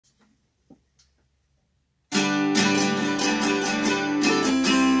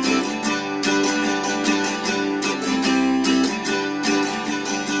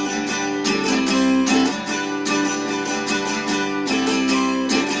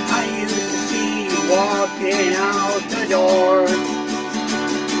door.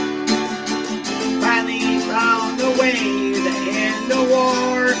 Finally found a way to end the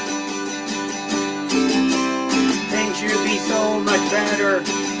war. Things should be so much better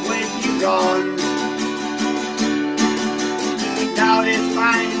with you gone. Now it's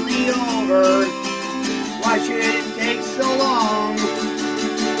finally over. Why should it take so long?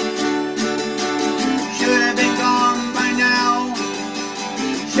 Should have been gone by now.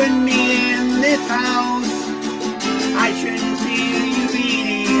 Shouldn't be in this house. I shouldn't feel you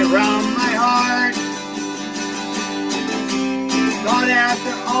beating around my heart. Thought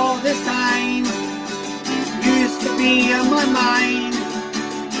after all this time, you used to be on my mind.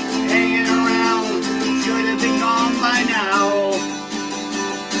 Hanging around, should have been gone by now.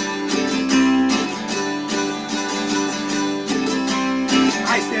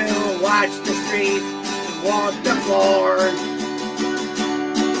 I still watch the streets and walk the floor.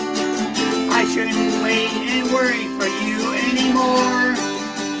 I shouldn't wait and worry for you anymore.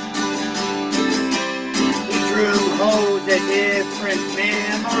 Each room holds a different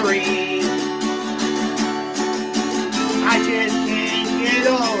memory. I just can't get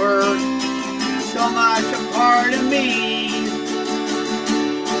over so much a part of me.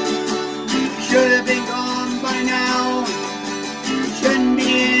 Should have been gone by now. Shouldn't be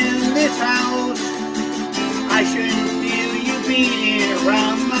in this house. I shouldn't feel you beating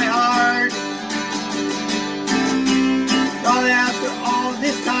around my heart. Thought after all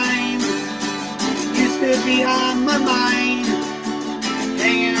this time, used to be on my mind.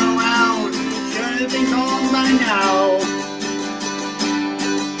 Hanging around, should have been gone by now.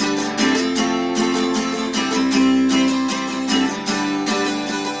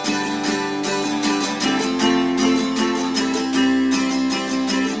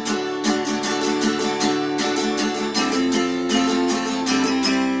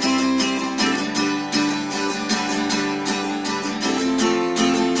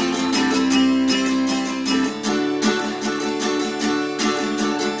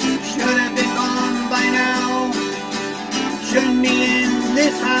 Shouldn't be in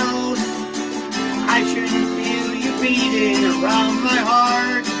this house. I shouldn't feel you beating around my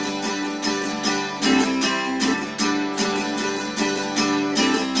heart.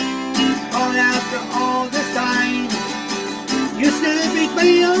 All after all this time, used to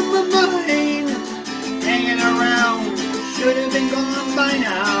be on my mind. Hanging around, should have been gone by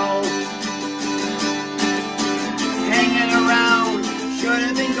now.